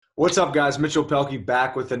What's up, guys? Mitchell Pelkey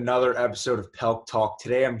back with another episode of Pelk Talk.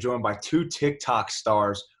 Today, I'm joined by two TikTok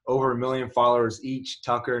stars, over 1 million followers each,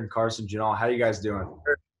 Tucker and Carson Janal. How you guys doing?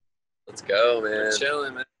 Let's go, man. We're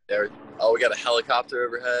chilling, man. Yeah, we got a helicopter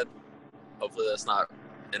overhead. Hopefully that's not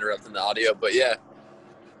interrupting the audio. But yeah,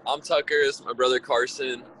 I'm Tucker. This is my brother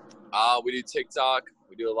Carson. We do TikTok.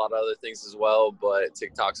 We do a lot of other things as well, but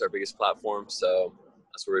TikTok's our biggest platform, so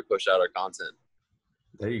that's where we push out our content.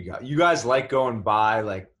 There you go. You guys like going by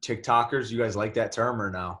like TikTokers? You guys like that term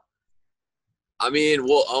or no? I mean,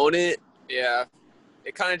 we'll own it. Yeah,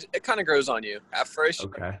 it kind of grows on you at first.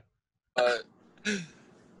 Okay. But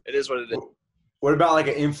it is what it is. What about like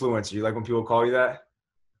an influencer? You like when people call you that?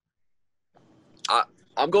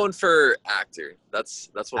 I'm going for actor.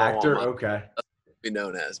 That's what Actor? I want. Okay. That's what be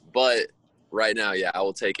known as. But right now, yeah, I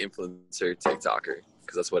will take influencer, TikToker,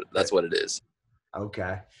 because that's what it is.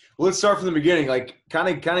 Okay. Well, let's start from the beginning. Like, kind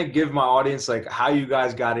of give my audience like how you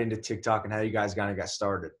guys got into TikTok and how you guys kind of got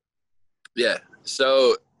started. Yeah.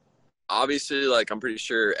 So obviously, like, I'm pretty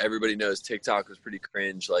sure everybody knows TikTok was pretty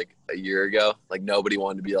cringe like a year ago. Like, nobody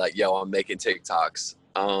wanted to be like, yo, I'm making TikToks.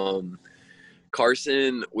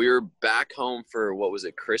 Carson, we were back home for, what was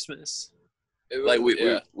it, Christmas? We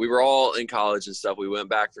were all in college and stuff. We went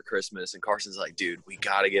back for Christmas, and Carson's like, dude, we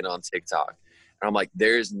got to get on TikTok. And I'm like,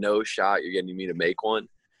 there's no shot you're getting me to make one.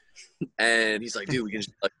 And he's like, dude, we can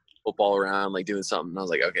just like football around, like doing something. And I was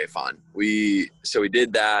like, okay, fine. So we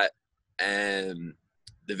did that, and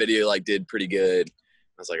the video like did pretty good.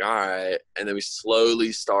 I was like, all right. And then we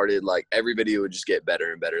slowly started, like, every video would just get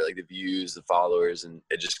better and better, like the views, the followers, and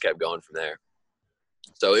it just kept going from there.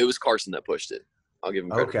 So it was Carson that pushed it. I'll give him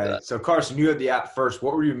credit for that. So Carson, you had the app first.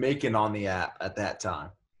 What were you making on the app at that time?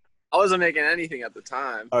 I wasn't making anything at the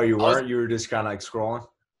time. Oh, you weren't? You were just kind of like scrolling?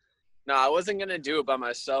 No, I wasn't going to do it by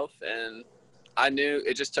myself, and I knew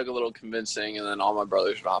it just took a little convincing, and then all my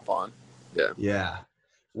brothers would hop on. Yeah. Yeah.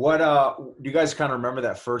 What do you guys kind of remember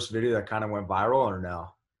that first video that kind of went viral or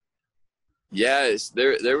no? Yes,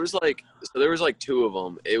 there was like two of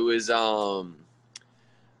them. It was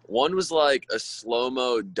one was like a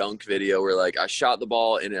slow-mo dunk video where like I shot the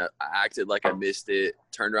ball and I acted like I missed it,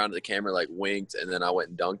 turned around to the camera, like winked, and then I went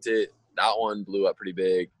and dunked it. That one blew up pretty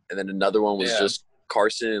big. And then another one was just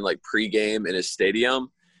Carson like pregame in his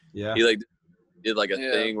stadium. Yeah. He like did like a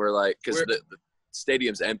thing where like, because the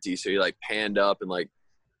stadium's empty, so he like panned up and like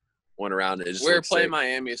went around and it just we were playing sick.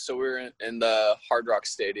 Miami, so we were in the Hard Rock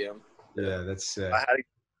Stadium. Yeah, that's sick. I had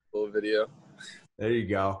a little video. There you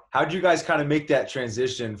go. How'd you guys kind of make that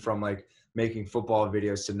transition from like making football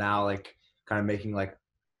videos to now like kind of making like,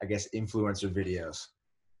 I guess, influencer videos?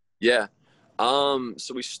 Yeah.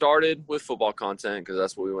 So we started with football content because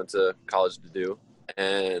that's what we went to college to do.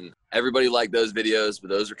 And everybody liked those videos,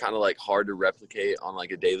 but those are kind of like hard to replicate on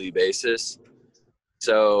like a daily basis.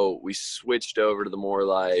 So we switched over to the more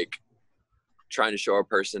like trying to show our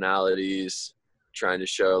personalities, trying to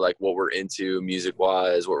show like what we're into music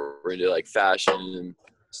wise, what we're into like fashion and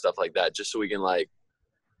stuff like that, just so we can like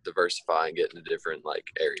diversify and get into different like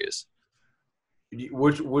areas.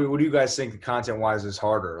 What do you guys think the content wise is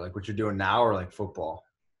harder? Like what you're doing now or like football?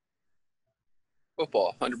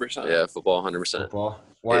 Football, 100%. Yeah, football, 100%. Football?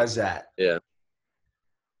 Why is that? Yeah.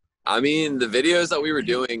 I mean, the videos that we were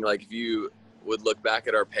doing, like if you would look back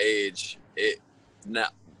at our page,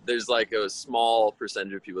 there's like a small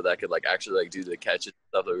percentage of people that could like actually like do the catches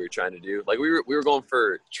stuff that we were trying to do. Like we were going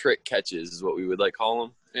for trick catches is what we would like call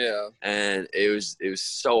them. Yeah. And it was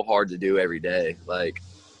so hard to do every day, like,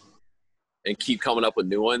 and keep coming up with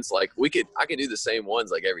new ones. Like I could do the same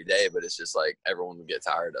ones like every day, but it's just like everyone would get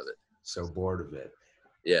tired of it. So bored of it.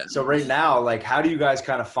 Yeah. So right now, like, how do you guys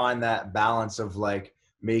kind of find that balance of like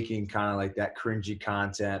making kind of like that cringy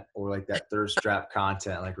content or like that thirst trap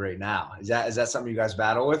content like right now? Is that something you guys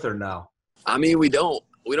battle with or no? I mean, we don't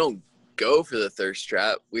go for the thirst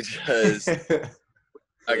trap. We just we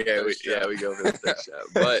go for the thirst trap.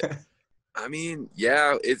 But I mean,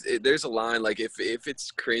 yeah, there's a line. Like if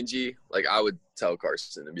it's cringy, like I would tell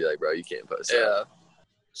Carson and be like, bro, you can't post that.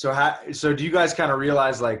 So do you guys kind of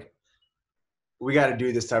realize like we got to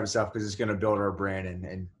do this type of stuff because it's going to build our brand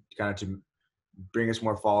and kind of to bring us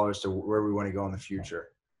more followers to where we want to go in the future?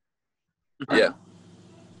 Yeah.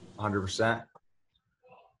 100%?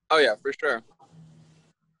 Oh, yeah, for sure.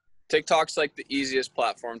 TikTok's like the easiest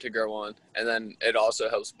platform to grow on, and then it also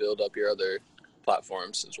helps build up your other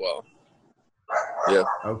platforms as well. Yeah.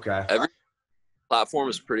 Okay. Every platform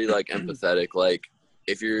is pretty like empathetic. Like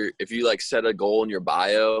if you like set a goal in your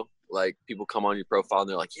bio, like people come on your profile and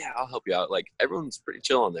they're like, yeah, I'll help you out. Like everyone's pretty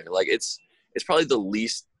chill on there. Like it's probably the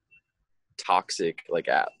least toxic like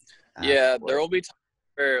app. Yeah, there will be times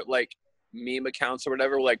where like meme accounts or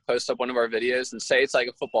whatever will like post up one of our videos and say it's like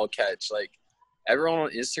a football catch. Like everyone on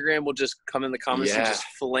Instagram will just come in the comments and just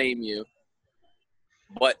flame you.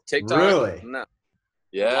 But TikTok, really? No.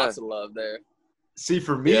 Yeah. Lots of love there. See,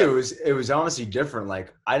 for me, it was honestly different.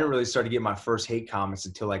 Like I didn't really start to get my first hate comments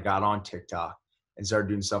until I got on TikTok and started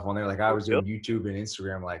doing stuff on there. Like I was doing YouTube and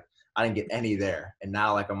Instagram. Like I didn't get any there. And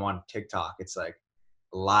now like I'm on TikTok. It's like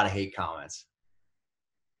a lot of hate comments.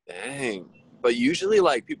 Dang. But usually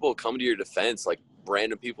like people will come to your defense. Like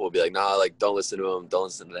random people will be like, nah, like don't listen to them. Don't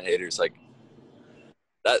listen to the haters. Like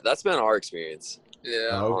that's been our experience. Yeah.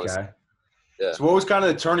 Okay. Honestly. Yeah. So what was kind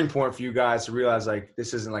of the turning point for you guys to realize like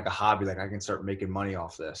this isn't like a hobby, like I can start making money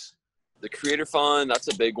off this? The creator fund,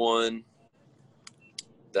 that's a big one.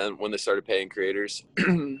 Then when they started paying creators,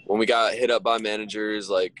 when we got hit up by managers,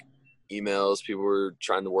 like emails, people were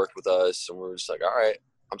trying to work with us, and we're just like, all right.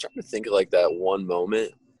 I'm trying to think of like that one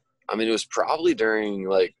moment. I mean, it was probably during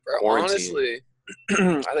like quarantine. Honestly,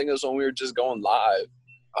 I think it was when we were just going live.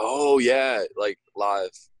 Oh yeah, like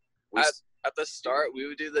live. At the start, we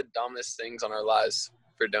would do the dumbest things on our lives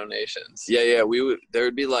for donations. Yeah. There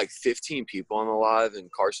would be like 15 people on the live, and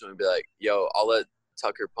Carson would be like, yo, I'll let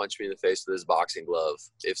Tucker punch me in the face with his boxing glove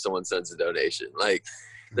if someone sends a donation. Like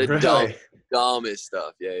the dumbest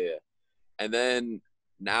stuff. Yeah. And then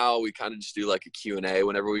now we kind of just do like a Q&A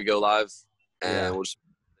whenever we go live, and we'll just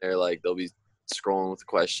there, like they'll be scrolling with the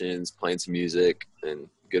questions, playing some music, and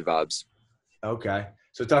good vibes. Okay.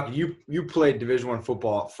 So Tucker, you played Division I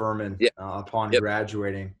football at Furman upon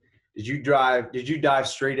graduating. Did you dive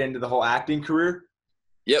straight into the whole acting career?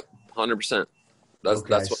 Yep, 100%. That's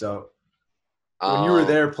what, so when you were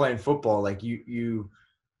there playing football, like you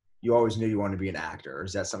always knew you wanted to be an actor, or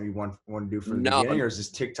is that something you want to do from the beginning, or is this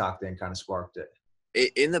TikTok thing kind of sparked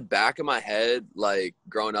it? In the back of my head, like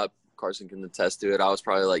growing up, Carson can attest to it, I was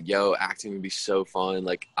probably like, yo, acting would be so fun.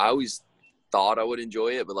 Like I always thought I would enjoy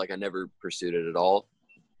it, but like I never pursued it at all.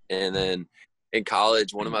 And then in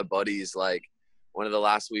college, one of my buddies, like one of the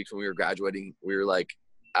last weeks when we were graduating, we were like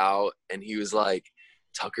out, and he was like,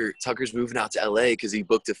 Tucker's moving out to LA because he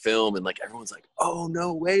booked a film, and like everyone's like, oh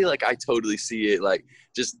no way, like I totally see it, like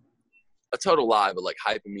just a total lie, but like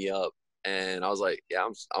hyping me up. And I was like, yeah,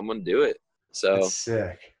 I'm gonna do it. So that's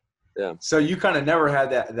sick. Yeah. So you kind of never had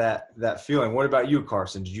that feeling. What about you,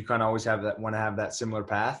 Carson? Did you kind of always want to have that similar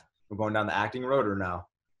path of going down the acting road, or no?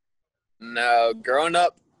 No, growing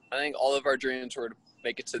up, I think all of our dreams were to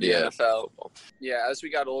make it to the NFL. Yeah, as we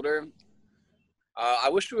got older, I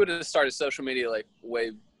wish we would have started social media like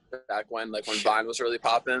way back when Vine was really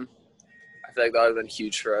popping. I feel like that would have been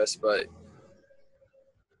huge for us. But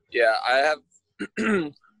yeah,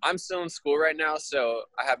 I'm still in school right now, so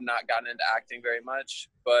I have not gotten into acting very much.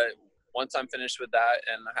 But once I'm finished with that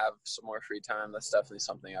and I have some more free time, that's definitely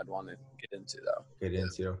something I'd want to get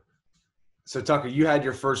into. So Tucker, you had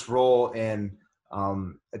your first role in a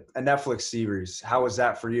Netflix series. How was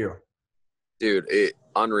that for you? Dude,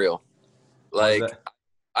 unreal. Like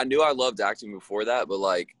I knew I loved acting before that, but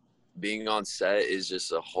like being on set is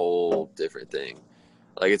just a whole different thing.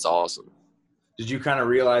 Like it's awesome. Did you kind of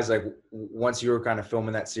realize like once you were kind of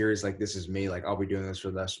filming that series, like this is me, like I'll be doing this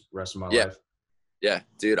for the rest of my life? Yeah,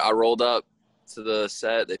 dude, I rolled up to the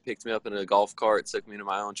set. They picked me up in a golf cart, took me to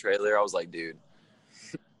my own trailer. I was like, dude,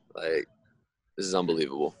 like this is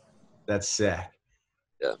unbelievable. That's sick.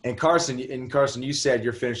 Yeah. And Carson, you said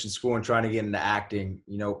you're finishing school and trying to get into acting.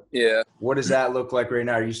 You know, what does that look like right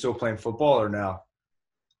now? Are you still playing football or no?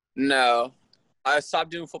 No, I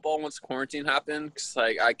stopped doing football once quarantine happened because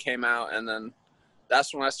like I came out, and then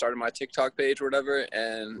that's when I started my TikTok page or whatever,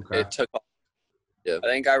 and it took off. Yeah. I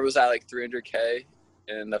think I was at like 300K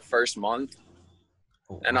in the first month,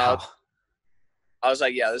 and I was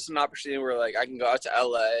like, yeah, this is an opportunity where like I can go out to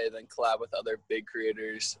LA, then collab with other big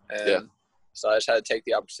creators, and so I just had to take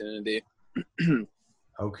the opportunity.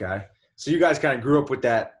 Okay. So you guys kind of grew up with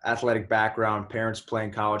that athletic background, parents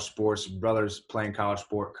playing college sports, brothers playing college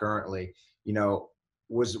sport currently. You know,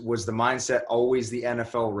 was the mindset always the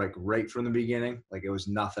NFL, like right from the beginning? Like it was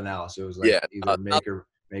nothing else. It was like either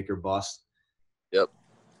make or bust. Yep.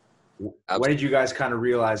 Absolutely. When did you guys kind of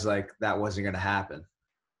realize like that wasn't going to happen?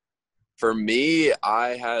 For me, I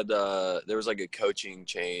had there was like a coaching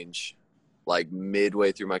change like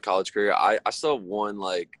midway through my college career. I still have one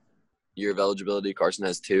like year of eligibility. Carson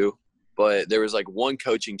has 2. But there was like one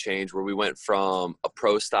coaching change where we went from a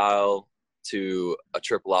pro style to a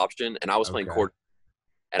triple option, and I was playing quarter.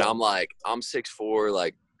 And I'm 6'4",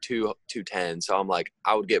 like 210. So I'm like,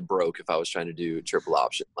 I would get broke if I was trying to do triple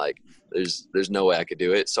option. Like there's no way I could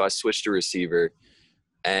do it. So I switched to receiver,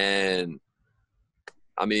 and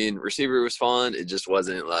I mean, receiver was fun. It just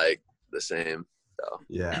wasn't like the same. So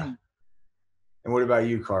yeah. And what about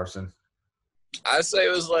you, Carson? I'd say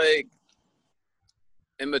it was like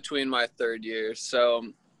in between my third year.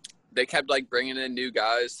 So they kept like bringing in new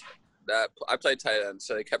guys that I played tight end.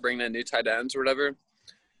 So they kept bringing in new tight ends or whatever.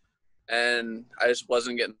 And I just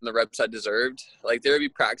wasn't getting the reps I deserved. Like there would be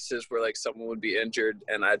practices where like someone would be injured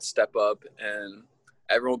and I'd step up and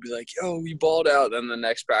everyone would be like, yo, you balled out. Then the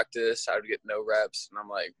next practice I would get no reps. And I'm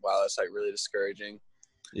like, wow, that's like really discouraging.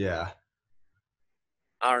 Yeah.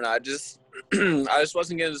 I don't know. I just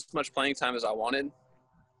wasn't getting as much playing time as I wanted.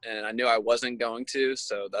 And I knew I wasn't going to.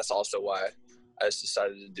 So that's also why I just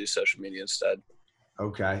decided to do social media instead.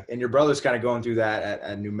 Okay. And your brother's kind of going through that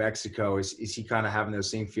at New Mexico. Is he kind of having those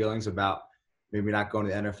same feelings about maybe not going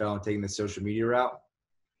to the NFL and taking the social media route?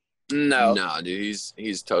 No, dude.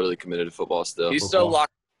 He's totally committed to football still. Football. He's still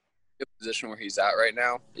locked in the position where he's at right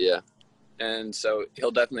now. Yeah. And so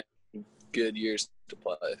he'll definitely have good years to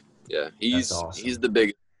play. Yeah. He's awesome. He's the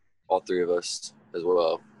big, all three of us as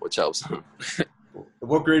well, which helps him.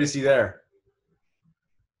 What grade is he there?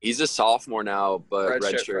 He's a sophomore now, but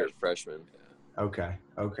Redshirt freshman. Okay.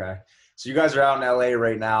 So you guys are out in LA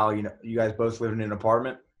right now. You know, you guys both live in an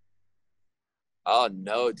apartment? Oh,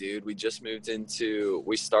 no, dude. We just moved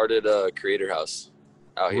we started a creator house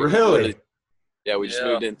out here. Really? Yeah, we just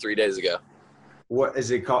moved in 3 days ago. What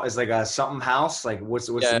is it called? It's like a something house? Like what's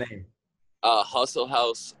the name? Hustle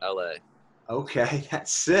House LA. Okay,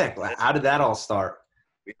 that's sick. Like, how did that all start?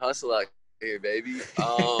 We hustle out here, baby.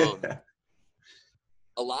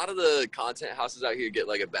 A lot of the content houses out here get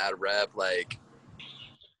like a bad rep, like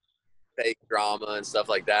fake drama and stuff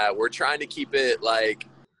like that. We're trying to keep it like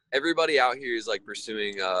everybody out here is like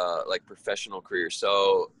pursuing like professional careers.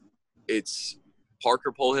 So it's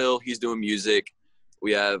Parker Polehill, he's doing music.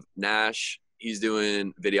 We have Nash, he's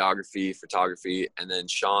doing videography, photography, and then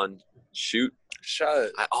Sean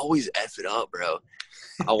Shut. I always F it up, bro.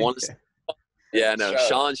 I want to yeah, no,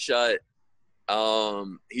 Sean Shut.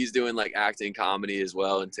 He's doing like acting, comedy as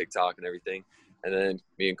well, and TikTok and everything. And then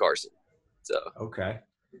me and Carson. So okay.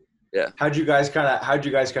 Yeah. How'd you guys kind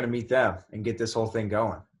of meet them and get this whole thing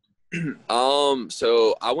going?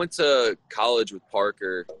 So I went to college with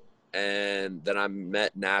Parker, and then I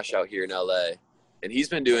met Nash out here in LA, and he's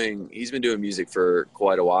been doing music for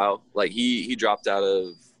quite a while. Like he dropped out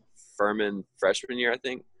of Furman freshman year, I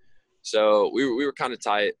think. So we were kind of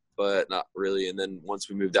tight, but not really. And then once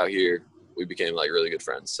we moved out here, we became like really good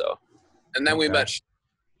friends. So, and then we met.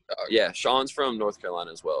 Yeah, Sean's from North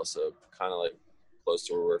Carolina as well, so kind of like close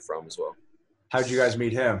to where we're from as well. How'd you guys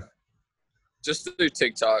meet him? Just through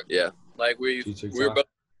TikTok. Yeah. Like we were both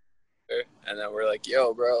there, and then we're like,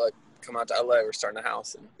 yo, bro, like come out to LA. We're starting a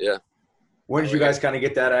house. And yeah. When did you guys kind of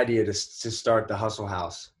get that idea to start the Hustle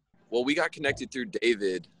House? Well, we got connected through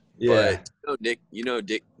David. Yeah. But Nick Dio?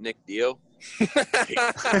 Nick Dio.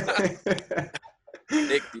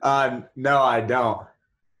 No, I don't.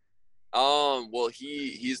 Well,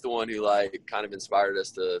 he's the one who like kind of inspired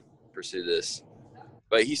us to pursue this.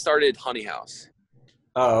 But he started Honey House.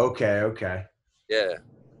 Oh, okay. Yeah.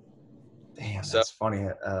 Damn, that's funny.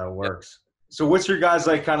 Works. So what's your guys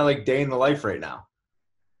like kind of like day in the life right now?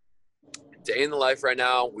 Day in the life right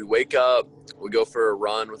now, we wake up, we go for a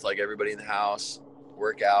run with like everybody in the house,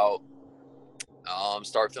 work out,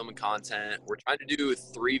 start filming content. We're trying to do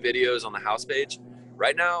 3 videos on the house page.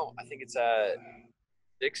 Right now, I think it's at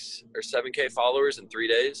 6 or 7K followers in 3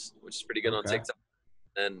 days, which is pretty good on TikTok,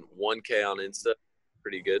 and 1K on Insta,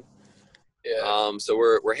 pretty good. Yeah. So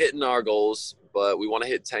we're hitting our goals, but we want to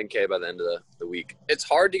hit 10K by the end of the week. It's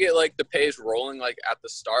hard to get like the page rolling like at the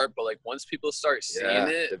start, but like once people start seeing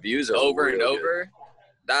it, the views are over and good. over,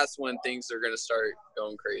 that's when things are gonna start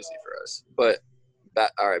going crazy for us. But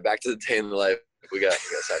back to the day in the life. We got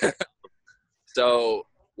a second. So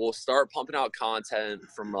we'll start pumping out content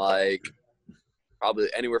from like probably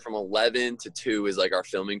anywhere from 11 to 2 is like our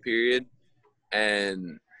filming period,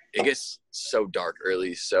 and it gets so dark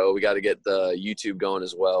early, so we got to get the YouTube going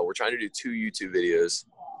as well. We're trying to do 2 YouTube videos,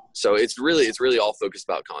 so it's really all focused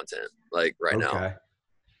about content like right now.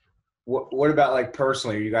 What about like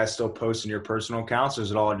personally? Are you guys still posting your personal accounts, or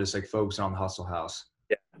is it all just like focusing on the Hustle House?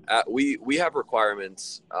 Yeah, we have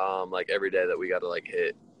requirements like every day that we got to like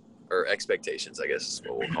hit, or expectations, I guess is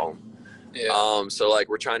what we'll call them. Yeah. So like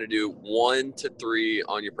we're trying to do 1 to 3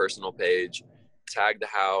 on your personal page, tag the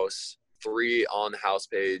house. 3 on the house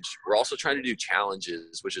page. We're also trying to do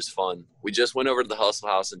challenges, which is fun. We just went over to the Hustle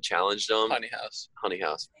House and challenged them. Honey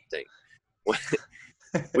House. Thing.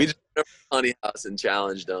 We just went over to Honey House and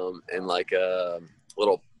challenged them in like a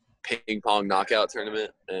little ping pong knockout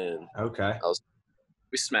tournament. And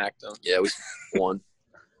we smacked them. Yeah, we won.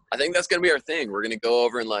 I think that's gonna be our thing. We're gonna go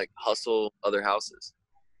over and like hustle other houses.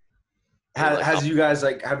 Has you guys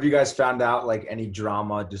have you guys found out like any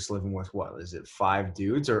drama just living with what is it 5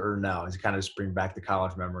 dudes or no? It's kind of just bring back the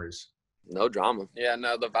college memories. No drama. Yeah,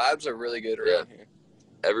 no, the vibes are really good around here.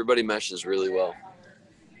 Everybody meshes really well.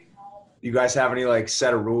 You guys have any like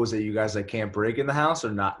set of rules that you guys like can't break in the house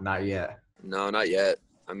or not yet? No, not yet.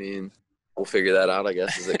 I mean, we'll figure that out, I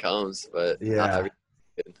guess, as it comes. But yeah.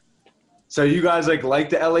 So you guys like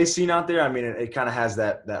the LA scene out there? I mean, it kind of has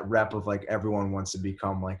that rep of like everyone wants to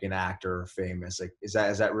become like an actor or famous. Like, is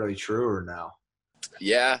that really true or no?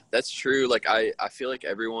 Yeah, that's true. Like, I feel like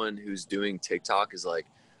everyone who's doing TikTok is like,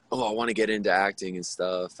 oh, I want to get into acting and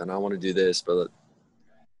stuff, and I want to do this, but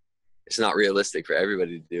it's not realistic for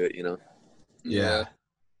everybody to do it, you know? Yeah.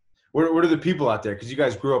 What are the people out there? Because you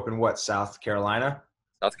guys grew up in what, South Carolina?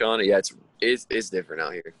 South Carolina, yeah, it's different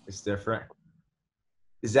out here. It's different.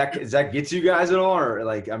 Is that get to you guys at all, or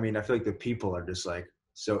like I mean I feel like the people are just like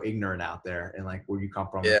so ignorant out there, and like where you come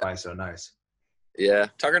from is probably so nice. Yeah,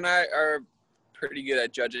 Tucker and I are pretty good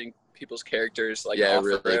at judging people's characters. Like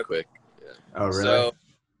really quick. Yeah. Oh really? So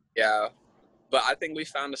yeah, but I think we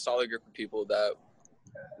found a solid group of people that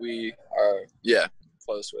we are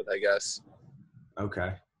close with, I guess.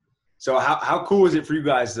 Okay. So how cool is it for you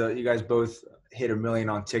guys? You guys both hit 1 million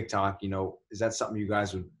on TikTok. You know, is that something you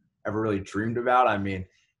guys would ever really dreamed about? I mean,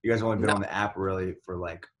 you guys only been on the app really for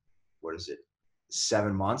like, what is it,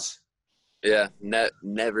 7 months? Yeah,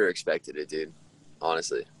 never expected it, dude.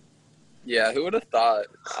 Honestly. Yeah, who would have thought?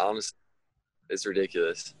 Honestly, it's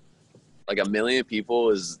ridiculous. Like 1 million people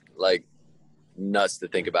is like nuts to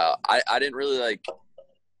think about. I didn't really like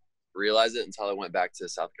realize it until I went back to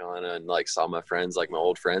South Carolina and like saw my friends, like my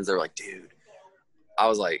old friends. They were like, dude. I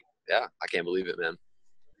was like, yeah, I can't believe it, man.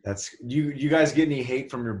 That's you guys get any hate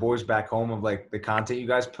from your boys back home of like the content you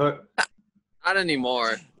guys put? Not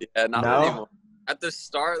anymore. Yeah, not anymore. At the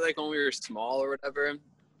start, like when we were small or whatever,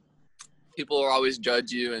 people will always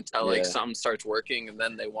judge you until like something starts working, and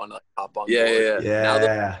then they want to like, hop on. Yeah. Now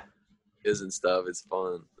the is and stuff. It's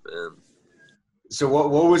fun, man. So what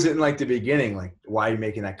was it in like the beginning? Like why are you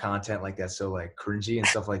making that content like that so like cringy and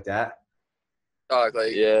stuff like that?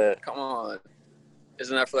 Like come on,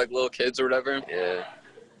 isn't that for like little kids or whatever? Yeah.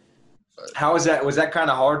 How was that? Was that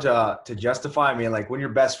kind of hard to justify? I mean, like when your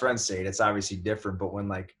best friends say it, it's obviously different. But when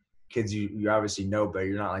like kids you obviously know, but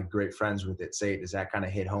you're not like great friends with it, say it, does that kind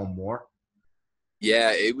of hit home more?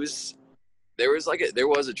 Yeah, it was. There was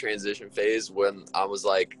a transition phase when I was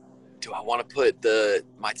like, do I want to put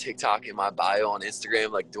my TikTok in my bio on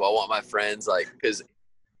Instagram? Like, do I want my friends because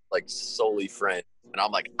like solely friends? And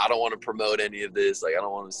I'm like, I don't want to promote any of this. Like, I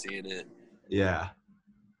don't want them seeing it. Yeah.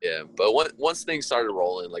 Yeah, but once things started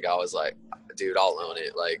rolling, like I was like, dude, I'll own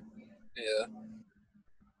it. Like, yeah.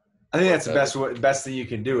 I think that's the best thing you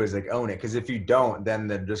can do is like own it, because if you don't, then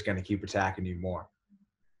they're just gonna keep attacking you more.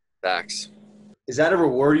 Facts. Does that ever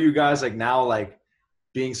worry you guys? Like now, like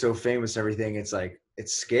being so famous, and everything, it's like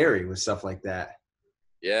it's scary with stuff like that.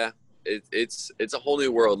 Yeah, it's a whole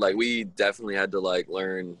new world. Like we definitely had to like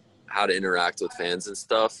learn how to interact with fans and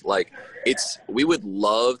stuff. Like we would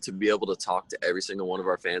love to be able to talk to every single one of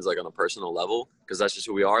our fans like on a personal level, because that's just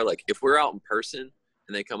who we are. Like if we're out in person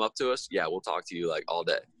and they come up to us, yeah, we'll talk to you like all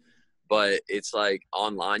day. But it's like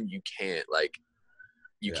online, you can't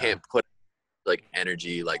can't put like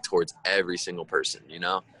energy like towards every single person, you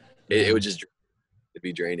know? It would just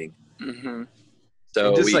be draining. Mm-hmm.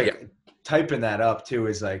 So and just typing that up too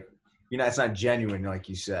is like, it's not genuine like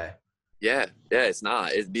you say. Yeah, it's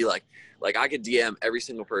not. It'd be like I could DM every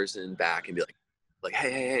single person back and be like,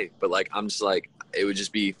 hey, but like I'm just like it would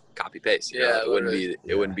just be copy paste. You know?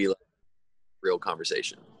 It wouldn't be like real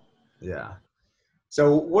conversation. Yeah.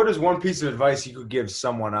 So, what is one piece of advice you could give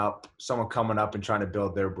someone coming up and trying to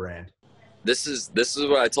build their brand? This is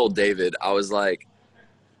what I told David. I was like,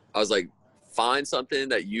 find something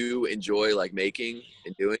that you enjoy like making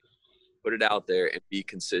and doing, put it out there, and be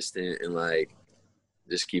consistent and like.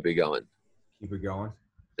 Just keep it going. Keep it going.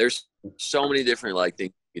 There's so many different like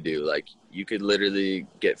things you could do. Like you could literally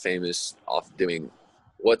get famous off doing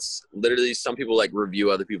what's literally some people like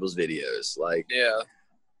review other people's videos. Like,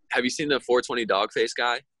 have you seen the 420 dog face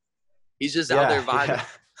guy? He's just out there vibing. Yeah,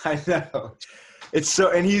 I know. It's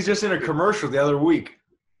so, and he's just in a commercial the other week.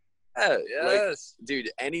 Yeah, yes. Like, dude,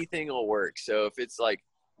 anything will work. So if it's like,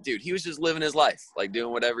 dude, he was just living his life, like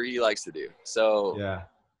doing whatever he likes to do. So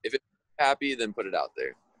if it's happy, then put it out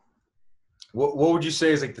there. What would you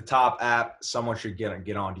say is like the top app someone should get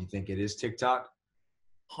on? Do you think it is TikTok?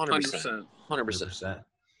 100%. 100%.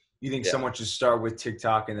 You think someone should start with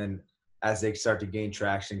TikTok and then as they start to gain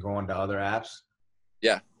traction, go on to other apps?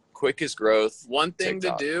 Yeah. Quickest growth. One thing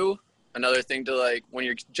TikTok. To do, another thing to like when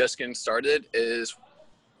you're just getting started is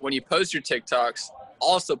when you post your TikToks,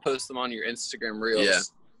 also post them on your Instagram Reels. Yeah.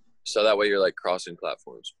 So that way you're like crossing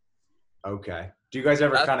platforms. Okay. Do you guys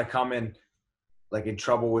ever kind of come in like in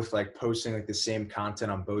trouble with like posting like the same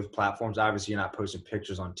content on both platforms? Obviously, you're not posting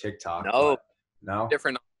pictures on TikTok. No. No?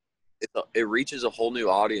 Different. It reaches a whole new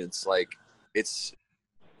audience. Like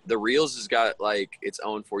the Reels has got like its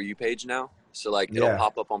own For You page now. So like it'll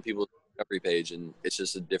pop up on people's discovery page and it's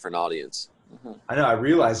just a different audience. Mm-hmm. I know. I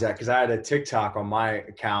realized that because I had a TikTok on my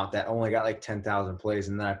account that only got like 10,000 plays,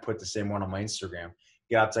 and then I put the same one on my Instagram.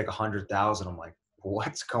 Got up to like 100,000. I'm like,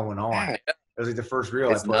 what's going on? It was like the first reel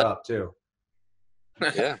I put up too.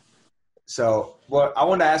 Yeah. So, well, I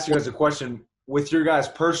wanted to ask you guys a question. With your guys'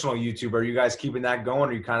 personal YouTube, are you guys keeping that going, or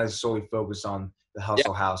are you kind of solely focused on the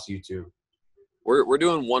Hustle House YouTube? We're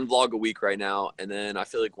doing 1 vlog a week right now, and then I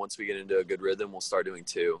feel like once we get into a good rhythm, we'll start doing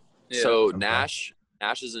 2. Yeah. So okay. Nash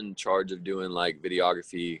is in charge of doing like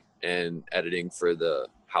videography and editing for the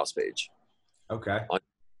house page. Okay.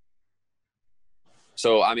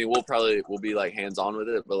 So I mean, we'll be like hands on with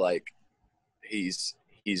it, but like he's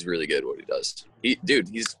really good at what he does.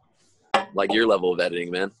 He's like your level of editing,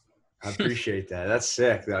 man. I appreciate that. That's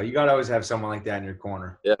sick though. You gotta always have someone like that in your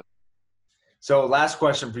corner. Yeah. So last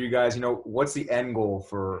question for you guys. You know, what's the end goal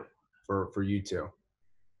for you two?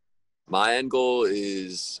 My end goal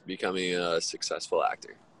is becoming a successful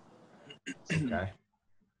actor. Okay.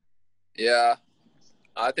 Yeah.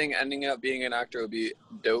 I think ending up being an actor would be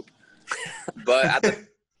dope. But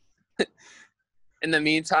in the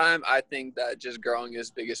meantime, I think that just growing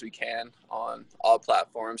as big as we can on all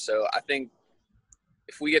platforms. So I think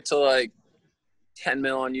if we get to like 10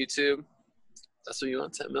 mil on YouTube, that's what you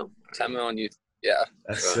want, 10 mil? 10 mil on YouTube. Yeah.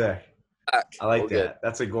 That's sick. I like that. Good.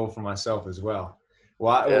 That's a goal for myself as well.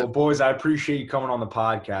 Well, boys, I appreciate you coming on the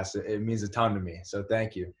podcast. It means a ton to me. So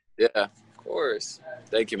thank you. Yeah, of course.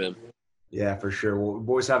 Thank you, man. Yeah, for sure. Well,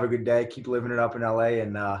 boys, have a good day. Keep living it up in LA,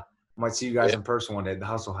 and might see you guys in person one day at the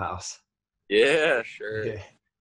Hustle House. Yeah, sure. Yeah.